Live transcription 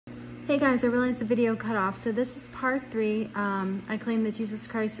Hey guys, I realized the video cut off. So this is part 3. I claim that Jesus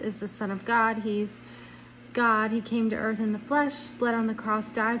Christ is the Son of God. He's God. He came to earth in the flesh, bled on the cross,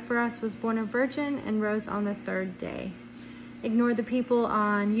 died for us, was born a virgin, and rose on the 3rd day. Ignore the people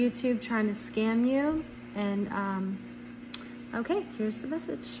on YouTube trying to scam you. And okay, here's the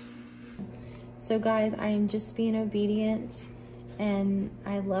message. So guys, I am just being obedient, and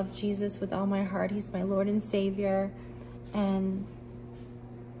I love Jesus with all my heart. He's my Lord and Savior. And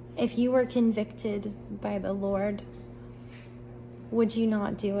if you were convicted by the Lord, would you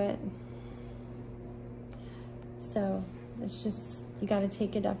not do it? So it's just, you got to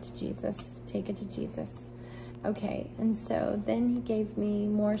take it up to Jesus. Take it to Jesus. Okay, and so then he gave me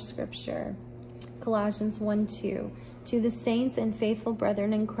more scripture. Colossians 1:2. To the saints and faithful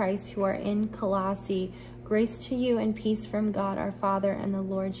brethren in Christ who are in Colossae, grace to you and peace from God our Father and the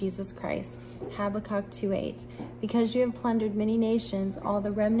Lord Jesus Christ. Habakkuk 2:8. Because you have plundered many nations, all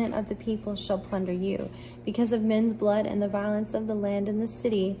the remnant of the people shall plunder you. Because of men's blood and the violence of the land and the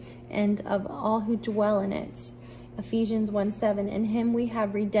city, and of all who dwell in it. Ephesians 1:7. In him we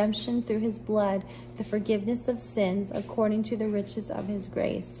have redemption through his blood, the forgiveness of sins, according to the riches of his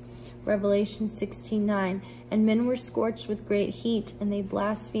grace. Revelation 16:9. And men were scorched with great heat, and they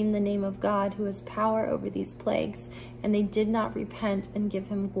blasphemed the name of God, who has power over these plagues, and they did not repent and give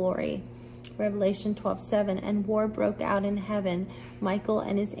him glory. Revelation 12:7. And war broke out in heaven. Michael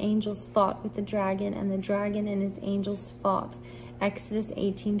and his angels fought with the dragon, and the dragon and his angels fought. Exodus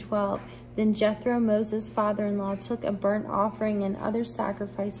 18:12. Then Jethro, Moses' father-in-law, took a burnt offering and other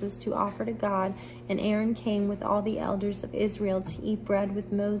sacrifices to offer to God, and Aaron came with all the elders of Israel to eat bread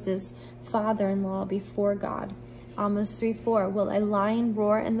with Moses' father-in-law before God. Amos 3:4. Will a lion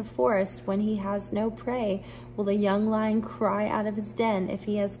roar in the forest when he has no prey? Will a young lion cry out of his den if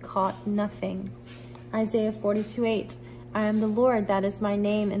he has caught nothing? Isaiah 42:8. I am the Lord, that is my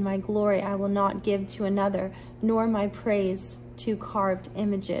name, and my glory I will not give to another, nor my praise to carved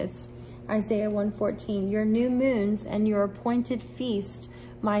images. Isaiah 1:14. Your new moons and your appointed feast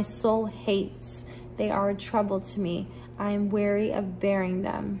my soul hates. They are a trouble to me. I am weary of bearing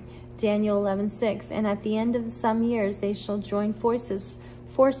them. Daniel 11:6. And at the end of some years they shall join forces,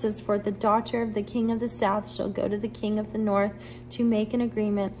 for the daughter of the king of the south shall go to the king of the north to make an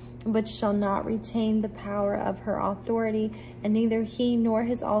agreement, but shall not retain the power of her authority, and neither he nor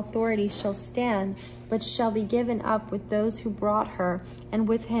his authority shall stand, but shall be given up with those who brought her, and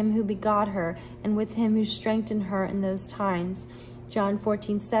with him who begot her, and with him who strengthened her in those times. John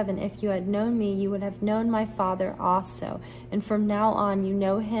 14:7. If you had known me, you would have known my Father also, and from now on you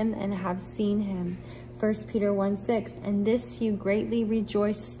know him and have seen him. 1 Peter 1:6. And this you greatly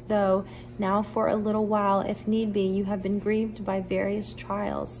rejoice, though now for a little while, if need be, you have been grieved by various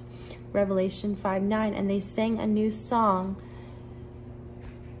trials. Revelation 5:9. And they sang a new song,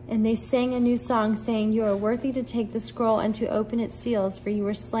 saying, you are worthy to take the scroll and to open its seals, for you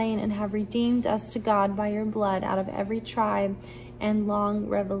were slain and have redeemed us to God by your blood out of every tribe out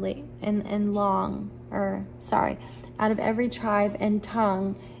of every tribe and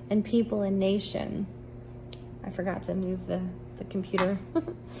tongue and people and nation. I forgot to move the computer.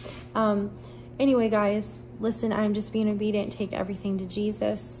 Anyway, guys, listen, I'm just being obedient. Take everything to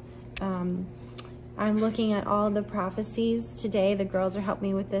Jesus. I'm looking at all the prophecies today. The girls are helping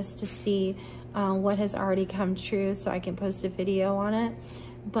me with this to see what has already come true so I can post a video on it.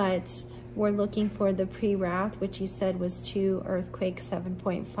 But we're looking for the pre-wrath, which he said was 2 earthquakes,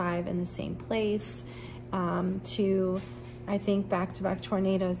 7.5 in the same place, 2, I think, back-to-back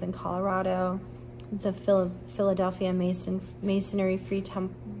tornadoes in Colorado, the Philadelphia Masonry Free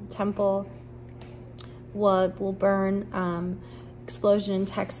Temple will burn, explosion in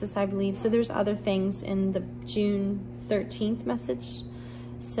Texas, I believe. So there's other things in the June 13th message.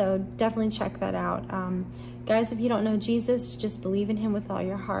 So definitely check that out. Guys, if you don't know Jesus, just believe in him with all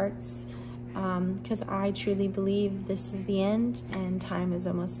your hearts. Because I truly believe this is the end and time is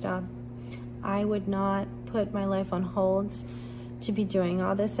almost up. I would not put my life on hold to be doing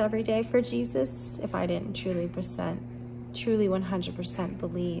all this every day for Jesus if I didn't truly 100%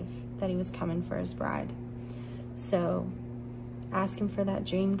 believe that he was coming for his bride. So ask him for that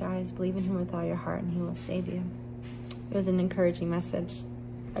dream, guys. Believe in him with all your heart and he will save you. It was an encouraging message.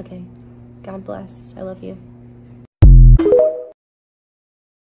 Okay, God bless. I love you.